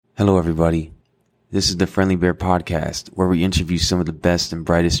Hello, everybody. This is the Friendly Bear Podcast, where we interview some of the best and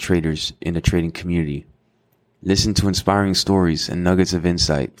brightest traders in the trading community. Listen to inspiring stories and nuggets of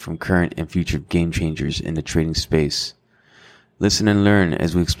insight from current and future game changers in the trading space. Listen and learn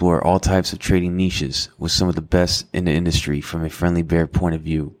as we explore all types of trading niches with some of the best in the industry from a Friendly Bear point of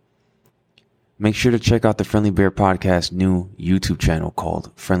view. Make sure to check out the Friendly Bear Podcast new YouTube channel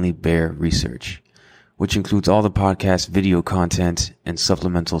called Friendly Bear Research, which includes all the podcast video content and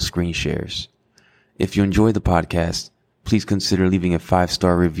supplemental screen shares. If you enjoy the podcast, please consider leaving a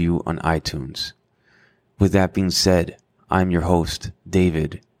 5-star review on iTunes. With that being said, I'm your host,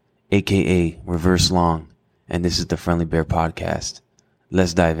 David, aka Reverse Long, and this is the Friendly Bear Podcast.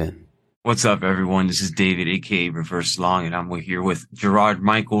 Let's dive in. What's up, everyone? This is David, aka Reverse Long, and I'm here with Gerard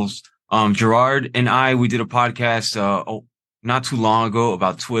Michaels. Gerard and we did a podcast not too long ago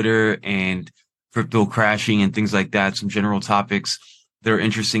about Twitter and crypto crashing and things like that, some general topics that are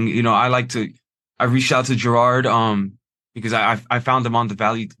interesting. You know, I reached out to Gerard, because I found him on the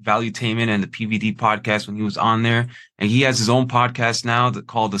Valuetainment and the PVD podcast when he was on there. And he has his own podcast now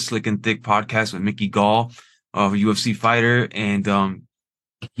called the Slick and Thick podcast with Mickey Gall, a UFC fighter. And,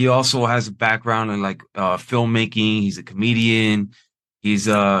 he also has a background in filmmaking. He's a comedian. He's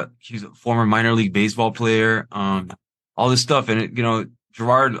a former minor league baseball player, all this stuff. And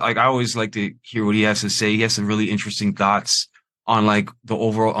Gerard, I always like to hear what he has to say. He has some really interesting thoughts on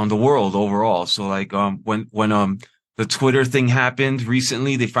the world overall. So when the Twitter thing happened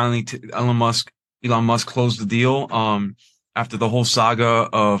recently, they finally Elon Musk closed the deal after the whole saga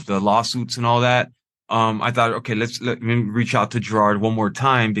of the lawsuits and all that. I thought, okay, let me reach out to Gerard one more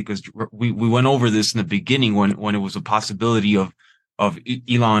time, because we went over this in the beginning when it was a possibility of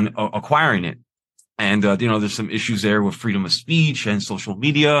Elon acquiring it. And, there's some issues there with freedom of speech and social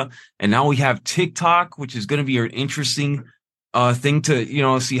media. And now we have TikTok, which is going to be an interesting thing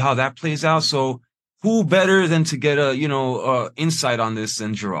to, see how that plays out. So who better than to get insight on this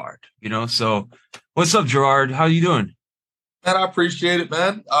than Gerard, So what's up, Gerard? How you doing? Man, I appreciate it,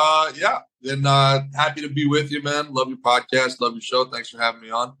 man. And happy to be with you, man. Love your podcast. Love your show. Thanks for having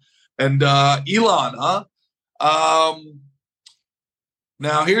me on. And Elon, huh?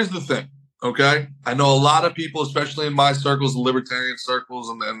 Now, here's the thing. Okay, I know a lot of people, especially in my circles, the libertarian circles,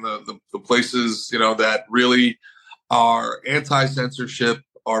 and the places that really are anti-censorship,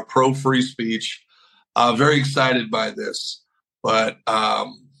 are pro-free speech. Very excited by this, but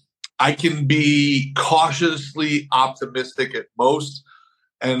I can be cautiously optimistic at most,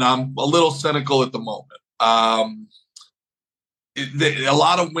 and I'm a little cynical at the moment. A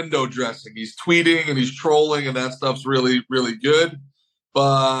lot of window dressing. He's tweeting and he's trolling, and that stuff's really, really good,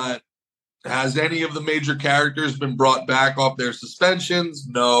 but has any of the major characters been brought back off their suspensions?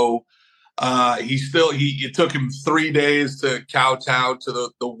 No. It took him 3 days to kowtow to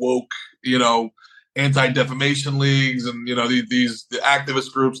the woke, anti-defamation leagues and, these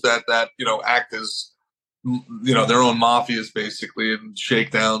activist groups that act as, their own mafias basically, and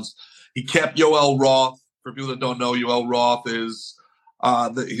shakedowns. He kept Yoel Roth. For people that don't know, Yoel Roth is,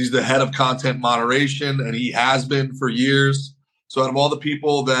 he's the head of content moderation, and he has been for years. So out of all the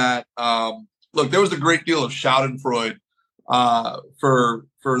people that look, there was a great deal of schadenfreude for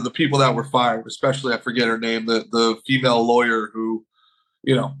the people that were fired, especially, I forget her name, the female lawyer who,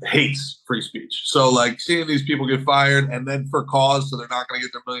 hates free speech. So seeing these people get fired and then for cause, so they're not going to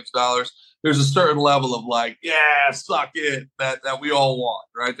get their millions of dollars, there's a certain level of yeah, suck it, that we all want,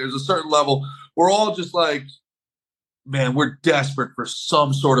 right? There's a certain level. We're all just man, we're desperate for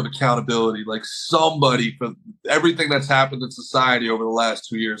some sort of accountability, somebody for everything that's happened in society over the last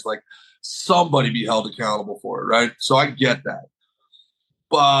 2 years, somebody be held accountable for it, right? So I get that.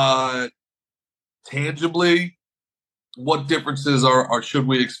 But tangibly, what differences should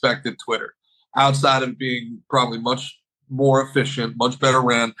we expect at Twitter? Outside of being probably much more efficient, much better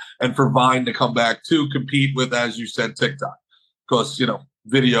ran, and for Vine to come back to compete with, as you said, TikTok. Because,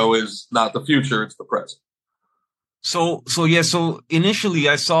 video is not the future, it's the present. So initially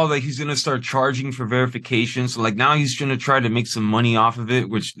I saw that he's going to start charging for verification. So now he's going to try to make some money off of it,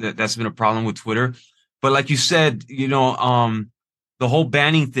 which that's been a problem with Twitter. But like you said, the whole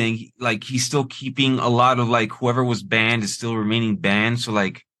banning thing, he's still keeping a lot of whoever was banned is still remaining banned. So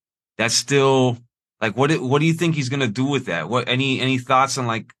that's still what do you think he's going to do with that? What, any thoughts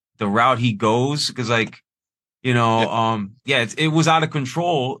on the route he goes? Cause it was out of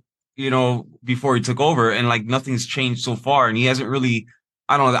control, before he took over, and nothing's changed so far. And he hasn't really,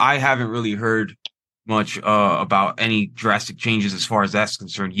 I haven't really heard much about any drastic changes as far as that's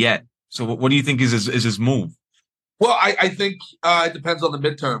concerned yet. So what do you think is his move? Well, I think it depends on the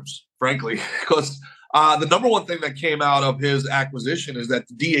midterms, frankly, because The number one thing that came out of his acquisition is that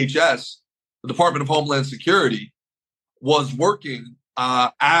the DHS, the Department of Homeland Security, was working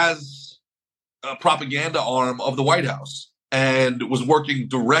as a propaganda arm of the White House and was working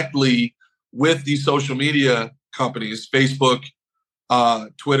directly with these social media companies, Facebook,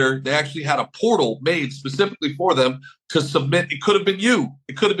 Twitter. They actually had a portal made specifically for them to submit. It could have been you.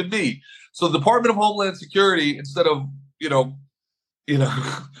 It could have been me. So the Department of Homeland Security, instead of,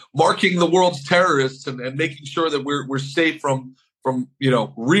 marking the world's terrorists and making sure that we're safe from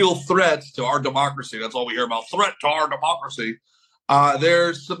real threats to our democracy. That's all we hear about, threat to our democracy.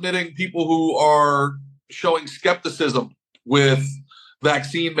 They're submitting people who are showing skepticism with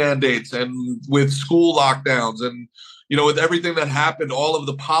vaccine mandates and with school lockdowns and, with everything that happened, all of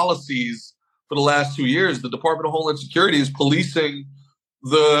the policies for the last 2 years. The Department of Homeland Security is policing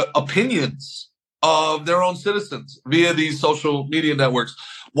the opinions of their own citizens via these social media networks.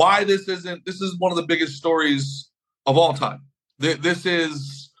 Why this is one of the biggest stories of all time. This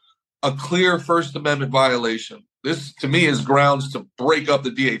is a clear First Amendment violation. This, to me, is grounds to break up the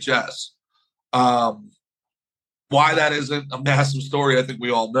DHS. Why that isn't a massive story, I think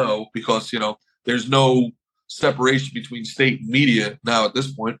we all know, because, there's no separation between state and media now at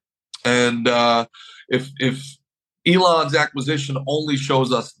this point. And if Elon's acquisition only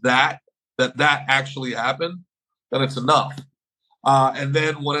shows us that actually happened, then it's enough. And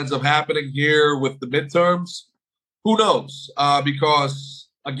then what ends up happening here with the midterms, who knows? Because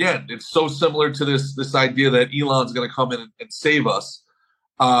again, it's so similar to this idea that Elon's going to come in and save us.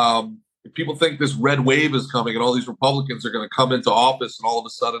 If people think this red wave is coming and all these Republicans are going to come into office and all of a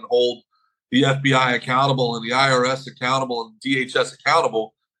sudden hold the FBI accountable and the IRS accountable and DHS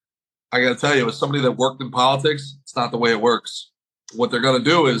accountable, I got to tell you, as somebody that worked in politics, it's not the way it works. What they're going to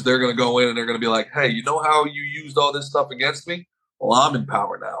do is they're going to go in and they're going to be like, hey, you know how you used all this stuff against me? Well, I'm in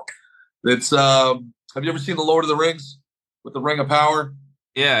power now. It's have you ever seen The Lord of the Rings with the Ring of Power?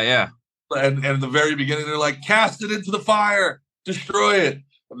 Yeah. And in the very beginning, they're like, cast it into the fire, destroy it.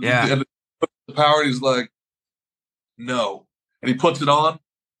 Yeah. And the power, he's like, no. And he puts it on.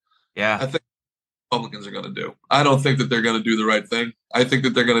 Yeah. I think Republicans are going to do. I don't think that they're going to do the right thing. I think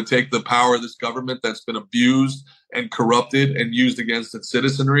that they're going to take the power of this government that's been abused and corrupted and used against its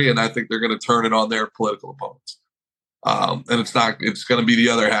citizenry, and I think they're going to turn it on their political opponents. And it's going to be the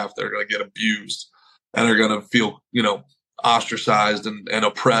other half that are going to get abused and are going to feel, ostracized and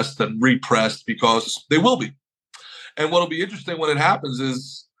oppressed and repressed, because they will be. And what'll be interesting when it happens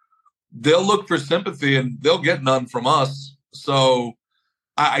is they'll look for sympathy and they'll get none from us. So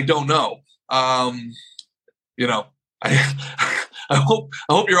I don't know. I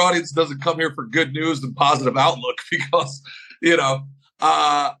hope your audience doesn't come here for good news and positive outlook, because,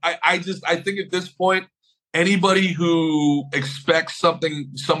 I think at this point, anybody who expects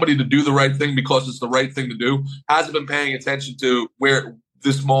somebody to do the right thing because it's the right thing to do hasn't been paying attention to where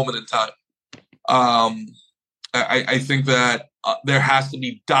this moment in time. I think that there has to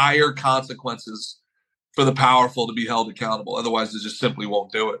be dire consequences for the powerful to be held accountable. Otherwise, they just simply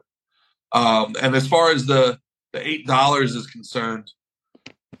won't do it. And as far as the $8 is concerned,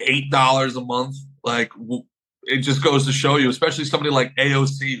 $8 a month, like, it just goes to show you, especially somebody like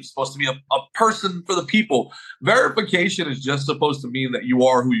AOC, who's supposed to be a person for the people. Verification is just supposed to mean that you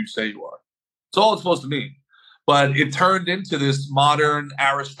are who you say you are. That's all it's supposed to mean. But it turned into this modern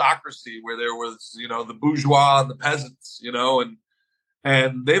aristocracy where there was, the bourgeois and the peasants,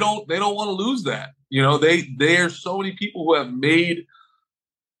 and they don't want to lose that. There are so many people who have made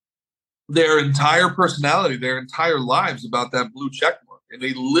their entire personality, their entire lives about that blue check mark. And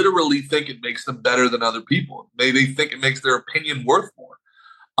they literally think it makes them better than other people. They think it makes their opinion worth more.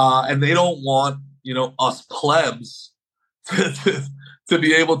 And they don't want, us plebs to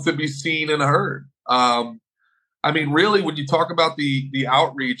be able to be seen and heard. Really, when you talk about the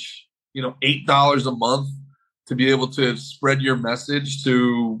outreach, $8 a month to be able to spread your message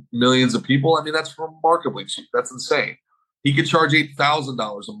to millions of people, that's remarkably cheap. That's insane. He could charge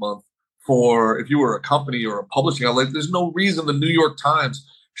 $8,000 a month for, if you were a company or a publishing outlet. There's no reason the New York Times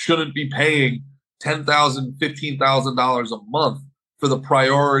shouldn't be paying $10,000, $15,000 a month for the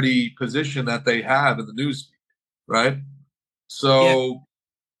priority position that they have in the newsfeed, right? So,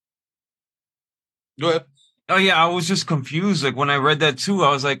 Go ahead. Oh yeah, I was just confused. Like when I read that too,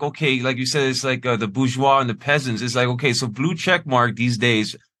 I was like, okay, like you said, it's like the bourgeois and the peasants. It's like, okay, so blue check mark these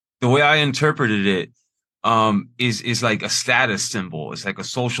days, the way I interpreted it, is like a status symbol. It's like a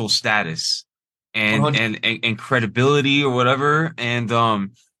social status and credibility or whatever. And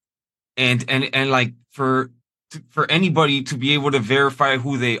like for anybody to be able to verify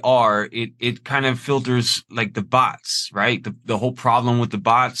who they are, it kind of filters like the bots, right? The whole problem with the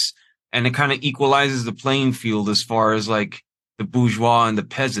bots and it kind of equalizes the playing field as far as like the bourgeois and the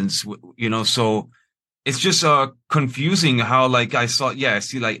peasants, so it's just confusing how like I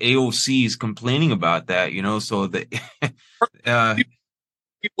see like AOC is complaining about that, so the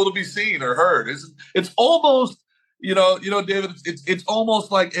people to be seen or heard. It's almost, David, it's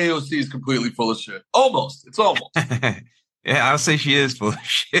almost like AOC is completely full of shit. Almost. It's almost. Yeah, I'll say she is full of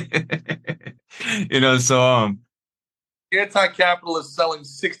shit. So anti-capitalist selling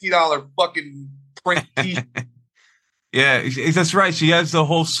 $60 fucking print t-shirts. Yeah, that's right. She has the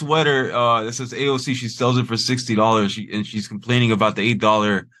whole sweater that says AOC. She sells it for $60, and she's complaining about the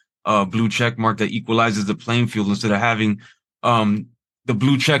 $8 blue check mark that equalizes the playing field instead of having the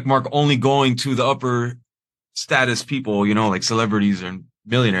blue check mark only going to the upper status people, like celebrities and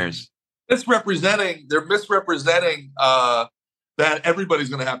millionaires. They're misrepresenting that everybody's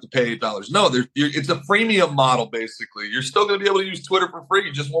going to have to pay $8. No, it's a freemium model, basically. You're still going to be able to use Twitter for free.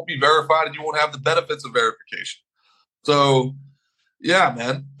 You just won't be verified, and you won't have the benefits of verification. So, yeah,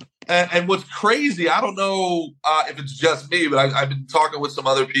 man. And what's crazy, I don't know if it's just me, but I've been talking with some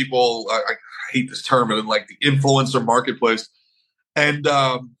other people. I hate this term, in like the influencer marketplace. And,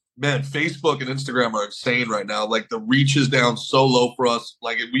 man, Facebook and Instagram are insane right now. Like the reach is down so low for us.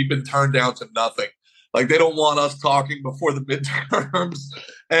 Like we've been turned down to nothing. Like they don't want us talking before the midterms.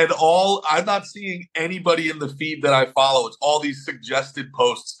 And I'm not seeing anybody in the feed that I follow. It's all these suggested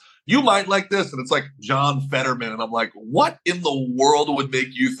posts. You might like this. And it's like John Fetterman. And I'm like, what in the world would make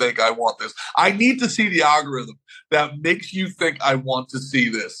you think I want this? I need to see the algorithm that makes you think I want to see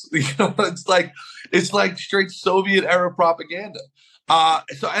this. It's like straight Soviet era propaganda. But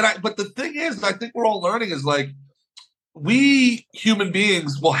the thing is, I think we're all learning is like, we human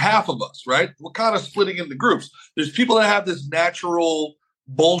beings, well, half of us, right? We're kind of splitting into groups. There's people that have this natural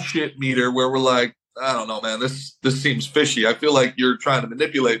bullshit meter where we're like, I don't know, man, this seems fishy. I feel like you're trying to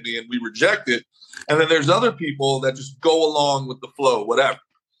manipulate me, and we reject it. And then there's other people that just go along with the flow,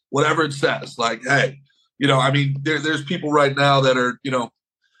 whatever it says. Like, hey, there's people right now that are,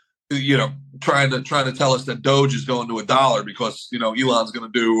 trying to tell us that Doge is going to $1 because, Elon's going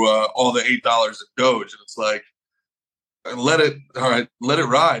to do all the $8 at Doge. And it's like, let it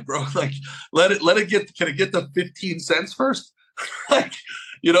ride, bro. Like, let it get, can it get to 15 cents first? Like,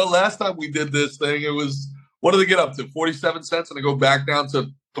 last time we did this thing, it was, what did it get up to? 47 cents and it go back down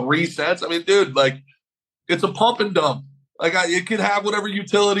to 3 cents. I mean, dude, like it's a pump and dump. Like it can have whatever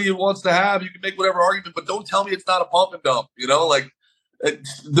utility it wants to have. You can make whatever argument, but don't tell me it's not a pump and dump,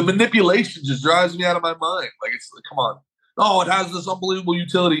 the manipulation just drives me out of my mind. Like, it's like, come on. Oh, it has this unbelievable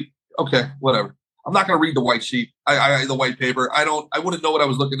utility. Okay, whatever. I'm not going to read the white sheet. The white paper. I wouldn't know what I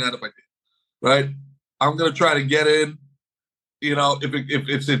was looking at if I did. Right? I'm going to try to get in. If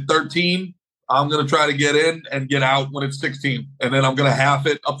it's at 13, I'm going to try to get in and get out when it's 16. And then I'm going to half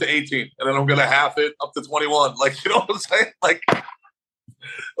it up to 18. And then I'm going to half it up to 21. Like, you know what I'm saying? Like,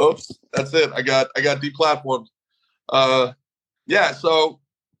 oops, that's it. I got deplatformed. Yeah, so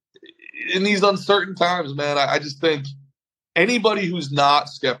in these uncertain times, man, I just think anybody who's not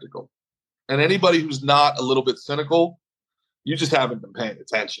skeptical and anybody who's not a little bit cynical, you just haven't been paying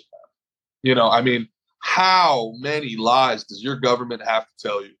attention, man. How many lies does your government have to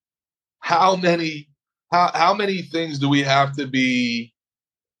tell you? How many things do we have to be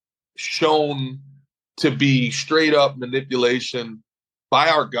shown to be straight up manipulation by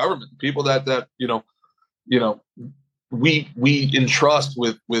our government? People that we entrust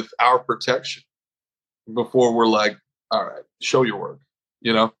with our protection before we're like, all right, show your work,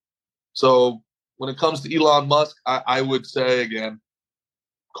 So when it comes to Elon Musk, I would say, again,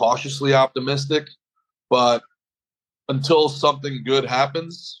 cautiously optimistic, but until something good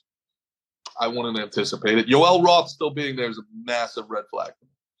happens, I wouldn't anticipate it. Yoel Roth still being there is a massive red flag.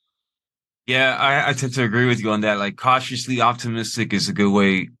 Yeah, I tend to agree with you on that. Like, cautiously optimistic is a good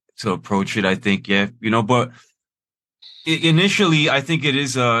way to approach it, I think. Yeah, but initially, I think it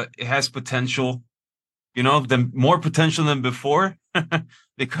has potential, more potential than before,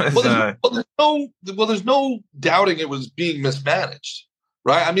 because there's no doubting it was being mismanaged,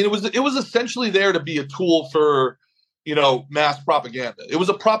 right? I mean, it was essentially there to be a tool for, mass propaganda. It was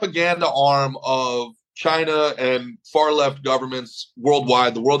a propaganda arm of China and far left governments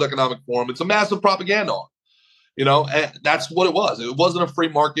worldwide, the World Economic Forum. It's a massive propaganda arm. And that's what it was. It wasn't a free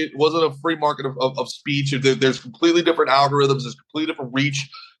market. It wasn't a free market of speech. There's completely different algorithms. There's completely different reach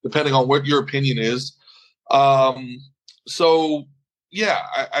depending on what your opinion is. So yeah,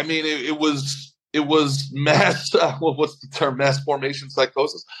 I mean, it was mass. What's the term? Mass formation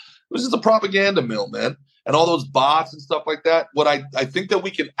psychosis. It was just a propaganda mill, man, and all those bots and stuff like that. What I think that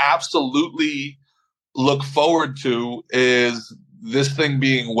we can absolutely look forward to is this thing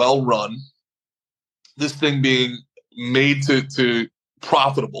being well run, this thing being made to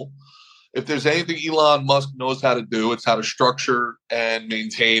profitable. If there's anything Elon Musk knows how to do, it's how to structure and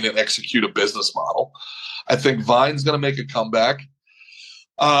maintain and execute a business model. I think Vine's going to make a comeback.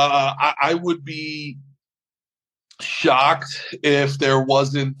 I would be shocked if there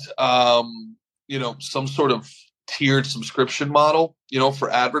wasn't, some sort of tiered subscription model, for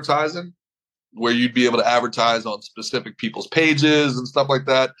advertising, where you'd be able to advertise on specific people's pages and stuff like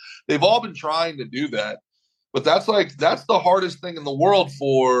that. They've all been trying to do that, but that's the hardest thing in the world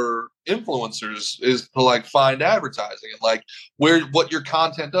for influencers, is to find advertising and what your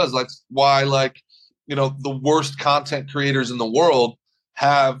content does. That's why the worst content creators in the world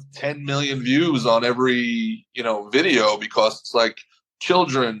have 10 million views on every, video, because it's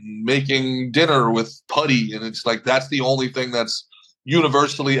children making dinner with putty. And it's that's the only thing that's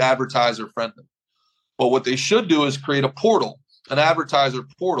universally advertiser friendly. But what they should do is create a portal, an advertiser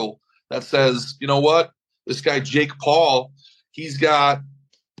portal that says, you know what, this guy, Jake Paul, he's got,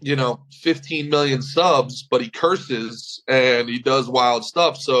 15 million subs, but he curses and he does wild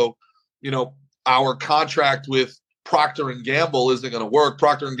stuff. So, our contract with Procter & Gamble isn't going to work.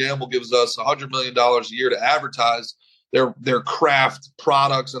 Procter & Gamble gives us $100 million a year to advertise their craft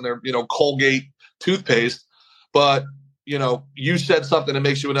products and their, Colgate toothpaste. But, you said something that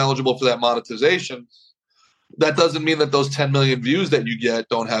makes you ineligible for that monetization. That doesn't mean that those 10 million views that you get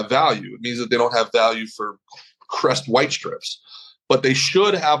don't have value. It means that they don't have value for Crest white strips. But they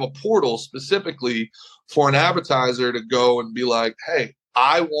should have a portal specifically for an advertiser to go and be like, hey,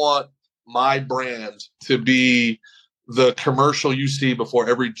 I want my brand to be the commercial you see before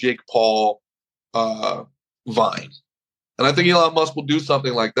every Jake Paul Vine. And I think Elon Musk will do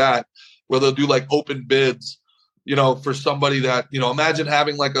something like that, where they'll do open bids, for somebody that, imagine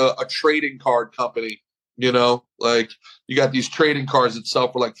having a trading card company, you got these trading cards that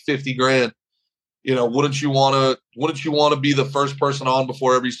sell for 50 grand. Wouldn't you want to be the first person on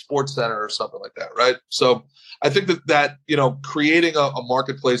before every sports center or something like that, right? So I think that creating a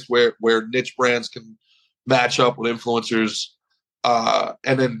marketplace where niche brands can match up with influencers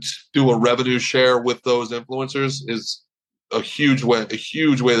and then do a revenue share with those influencers is a huge way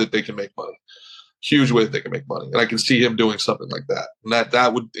that they can make money. Huge way that they can make money. And I can see him doing something like that. And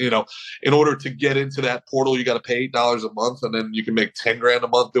that would, in order to get into that portal, you got to pay $8 a month, and then you can make 10 grand a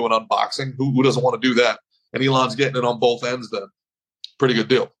month doing unboxing. Who doesn't want to do that? And Elon's getting it on both ends then. Pretty good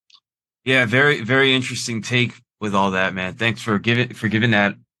deal. Yeah, very, very interesting take with all that, man. Thanks for giving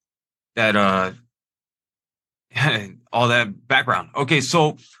that all that background. Okay,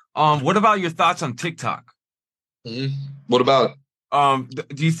 so what about your thoughts on TikTok? Mm-hmm. What about it?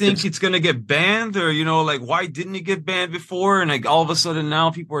 Do you think it's going to get banned, or, why didn't it get banned before? And all of a sudden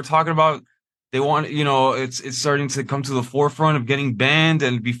now people are talking about they want, it's starting to come to the forefront of getting banned.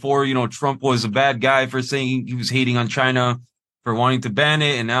 And before, Trump was a bad guy for saying he was hating on China for wanting to ban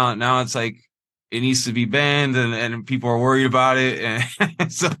it. And now it's it needs to be banned, and people are worried about it.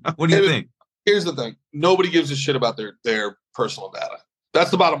 And so what do you think? Here's the thing. Nobody gives a shit about their personal data.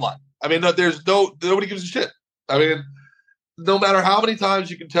 That's the bottom line. I mean, nobody gives a shit. I mean, no matter how many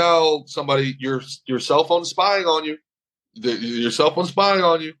times you can tell somebody your cell phone's spying on you, your cell phone's spying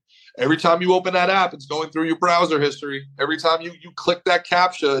on you. Every time you open that app, it's going through your browser history. Every time you click that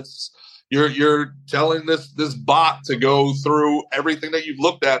CAPTCHA, you're telling this bot to go through everything that you've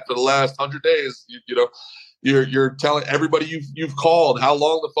looked at for the last 100 days. You're telling everybody you've called how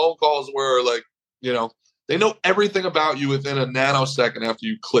long the phone calls were. They know everything about you within a nanosecond after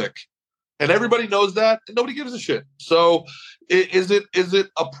you click. And everybody knows that, and nobody gives a shit. So is it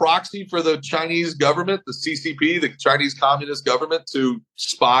a proxy for the Chinese government, the CCP, the Chinese Communist government, to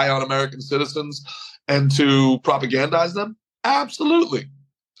spy on American citizens and to propagandize them? Absolutely.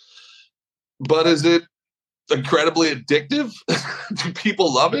 But is it incredibly addictive? Do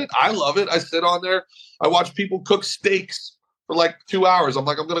people love it? I love it. I sit on there. I watch people cook steaks for 2 hours. I'm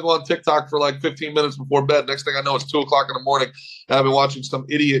going to go on TikTok for 15 minutes before bed. Next thing I know, it's 2:00 in the morning, and I've been watching some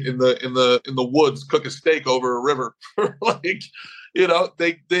idiot in the woods cook a steak over a river. The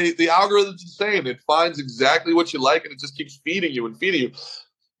algorithm's insane. It finds exactly what you like, and it just keeps feeding you and feeding you.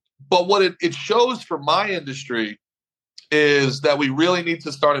 But what it shows for my industry is that we really need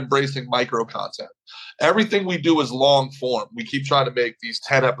to start embracing micro content. Everything we do is long form. We keep trying to make these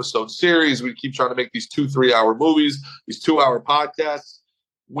 10 episode series. We keep trying to make these 2-3 hour movies, these 2-hour podcasts.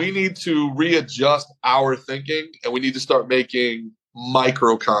 We need to readjust our thinking, and we need to start making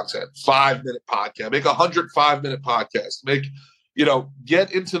micro content, 5-minute podcast, make 100 5-minute podcasts,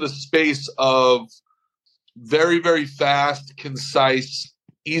 get into the space of very, very fast, concise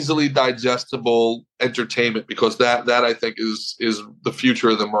easily digestible entertainment, because that I think is the future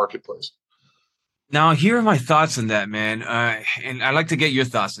of the marketplace. Now, here are my thoughts on that, man. And I'd like to get your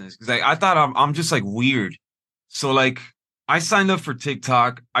thoughts on this because I thought I'm just like weird. So like I signed up for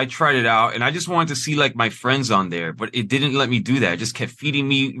TikTok, I tried it out, and I just wanted to see like my friends on there, but it didn't let me do that. It just kept feeding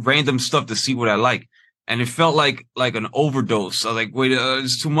me random stuff to see what I like, and it felt like an overdose. I was like, wait,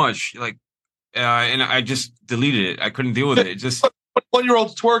 it's too much. Like, and I just deleted it. I couldn't deal with it. It just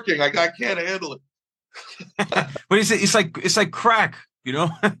 1-year-old's twerking. I can't handle it. but it's like crack, you know?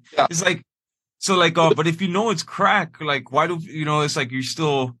 Yeah. It's like. So like, but if you know it's crack, like, why do you know? It's like you're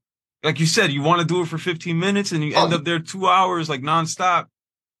still, like you said, you want to do it for 15 minutes and you end up there 2 hours, like nonstop.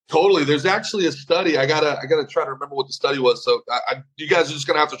 Totally. There's actually a study. I gotta try to remember what the study was. So you guys are just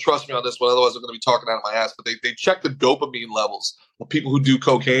gonna have to trust me on this one, otherwise I'm gonna be talking out of my ass. But they check the dopamine levels of people who do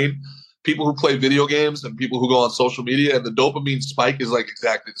cocaine, people who play video games, and people who go on social media, and the dopamine spike is like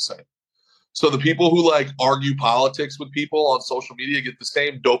exactly the same. So the people who like argue politics with people on social media get the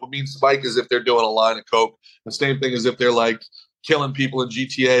same dopamine spike as if they're doing a line of coke. The same thing as if they're like killing people in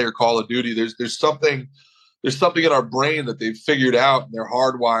GTA or Call of Duty. There's something in our brain that they've figured out, and they're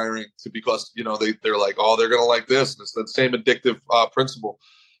hardwiring to, because they're like, oh, they're gonna like this, and it's the same addictive principle.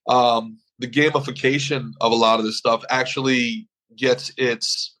 The gamification of a lot of this stuff actually gets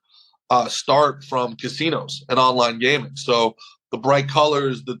its start from casinos and online gaming. So the bright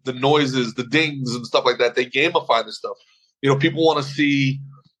colors, the noises, the dings and stuff like that, they gamify this stuff. People want to see,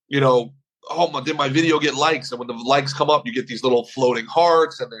 oh, did my video get likes? And when the likes come up, you get these little floating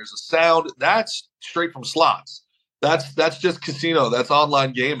hearts and there's a sound. That's straight from slots. That's just casino. That's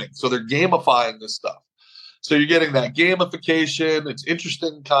online gaming. So they're gamifying this stuff. So you're getting that gamification. It's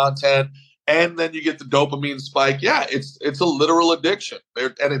interesting content. And then you get the dopamine spike. Yeah, it's a literal addiction.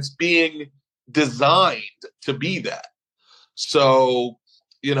 And it's being designed to be that. So,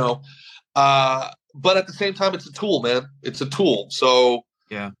 but at the same time, it's a tool, man. It's a tool. So,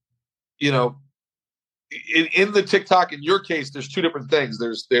 yeah, in the TikTok, in your case, there's two different things.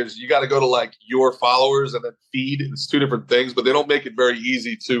 There's you got to go to like your followers and then feed. It's two different things, but they don't make it very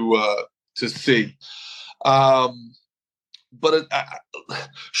easy to see. But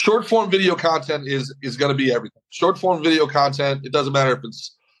short form video content is going to be everything. Short form video content. It doesn't matter if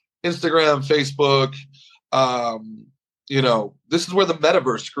it's Instagram, Facebook. This is where the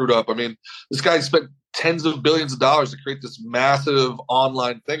metaverse screwed up. I mean, this guy spent tens of billions of dollars to create this massive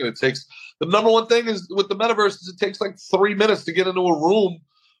online thing. And the number one thing is with the metaverse is it takes like 3 minutes to get into a room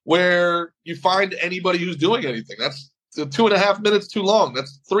where you find anybody who's doing anything. That's 2.5 minutes too long.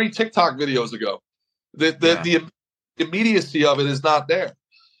 That's 3 TikTok videos ago. The immediacy of it is not there.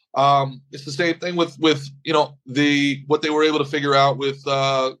 It's the same thing with what they were able to figure out with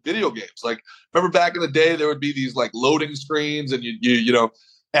video games. Like, remember back in the day, there would be these like loading screens, and you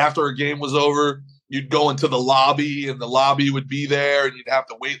after a game was over, you'd go into the lobby, and the lobby would be there, and you'd have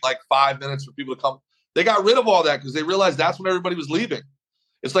to wait like 5 minutes for people to come. They got rid of all that because they realized that's when everybody was leaving.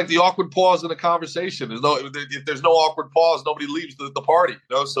 It's like the awkward pause in a conversation. If there's no awkward pause, nobody leaves the party.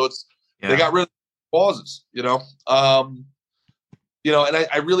 So they got rid of pauses. And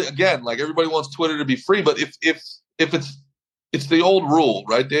I really, again, like, everybody wants Twitter to be free, but if it's the old rule,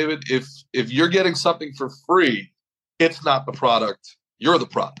 right, David? If you're getting something for free, it's not the product. You're the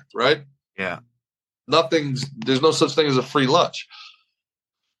product, right? Yeah. There's no such thing as a free lunch.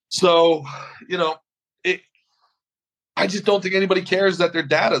 So, I just don't think anybody cares that their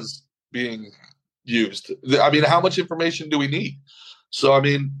data's being used. I mean, how much information do we need? So, I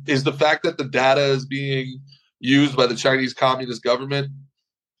mean, is the fact that the data is being used by the Chinese Communist government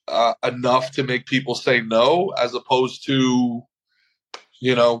enough to make people say no, as opposed to,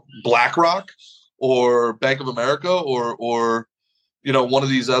 BlackRock or Bank of America or one of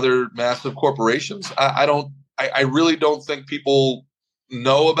these other massive corporations? I really don't think people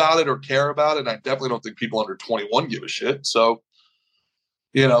know about it or care about it. And I definitely don't think people under 21 give a shit. So,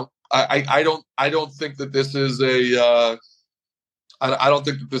 I don't think that this is I don't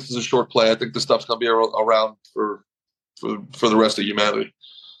think that this is a short play. I think this stuff's going to be around for the rest of humanity.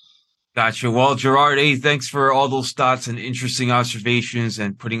 Gotcha. Well, Gerard, hey, thanks for all those thoughts and interesting observations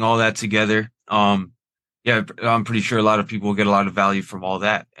and putting all that together. Yeah, I'm pretty sure a lot of people will get a lot of value from all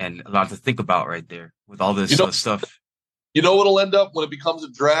that and a lot to think about right there with all this stuff. You know what'll end up when it becomes a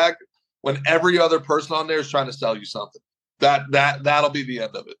drag? When every other person on there is trying to sell you something. That'll be the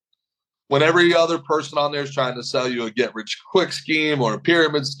end of it. When every other person on there is trying to sell you a get-rich-quick scheme or a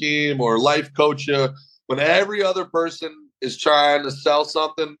pyramid scheme or life coach you, when every other person is trying to sell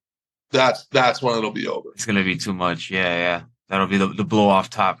something, that's when it'll be over. It's going to be too much. Yeah. That'll be the blow off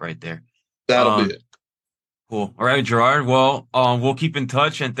top right there. That'll be it. Cool. All right, Gerard. Well, we'll keep in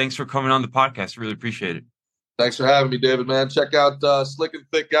touch, and thanks for coming on the podcast. Really appreciate it. Thanks for having me, David, man. Check out Slick and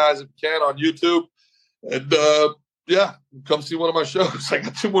Thick Guys if you can on YouTube. And yeah, come see one of my shows. I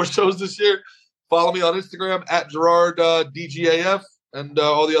got 2 more shows this year. Follow me on Instagram at Gerard DGAF and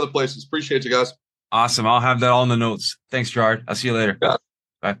all the other places. Appreciate you guys. Awesome. I'll have that all in the notes. Thanks, Gerard. I'll see you later. Yeah.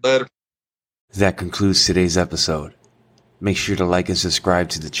 Bye. Later. That concludes today's episode. Make sure to like and subscribe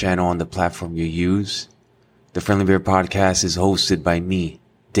to the channel on the platform you use. The Friendly Bear Podcast is hosted by me,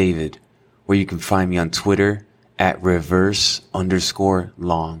 David, where you can find me on Twitter at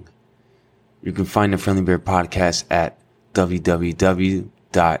 @reverse_long. You can find the Friendly Bear Podcast at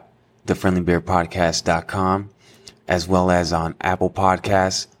www.thefriendlybearpodcast.com, as well as on Apple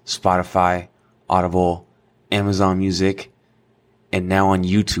Podcasts, Spotify, Audible, Amazon Music, and now on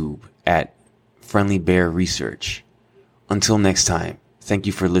YouTube at Friendly Bear Research. Until next time, thank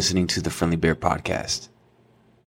you for listening to the Friendly Bear Podcast.